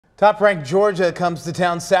Top-ranked Georgia comes to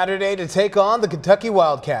town Saturday to take on the Kentucky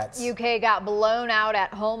Wildcats. UK got blown out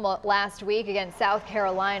at home last week against South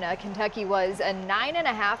Carolina. Kentucky was a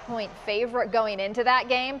 9.5-point favorite going into that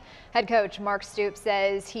game. Head coach Mark Stoops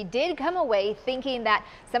says he did come away thinking that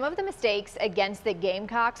some of the mistakes against the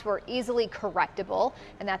Gamecocks were easily correctable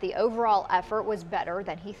and that the overall effort was better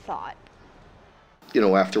than he thought. You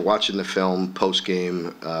know, after watching the film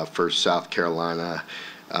post-game for South Carolina,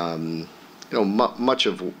 you know, much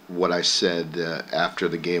of what I said after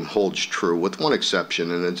the game holds true, with one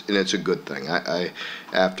exception, and it's a good thing.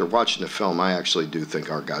 After watching the film, I actually do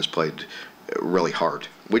think our guys played really hard.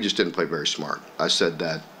 We just didn't play very smart. I said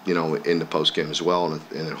that, you know, in the post game as well, and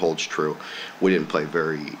it holds true. We didn't play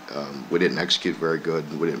we didn't execute very good.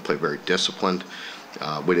 We didn't play very disciplined.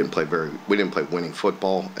 We didn't play winning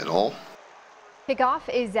football at all. Kickoff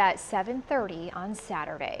is at 7:30 on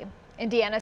Saturday. Indiana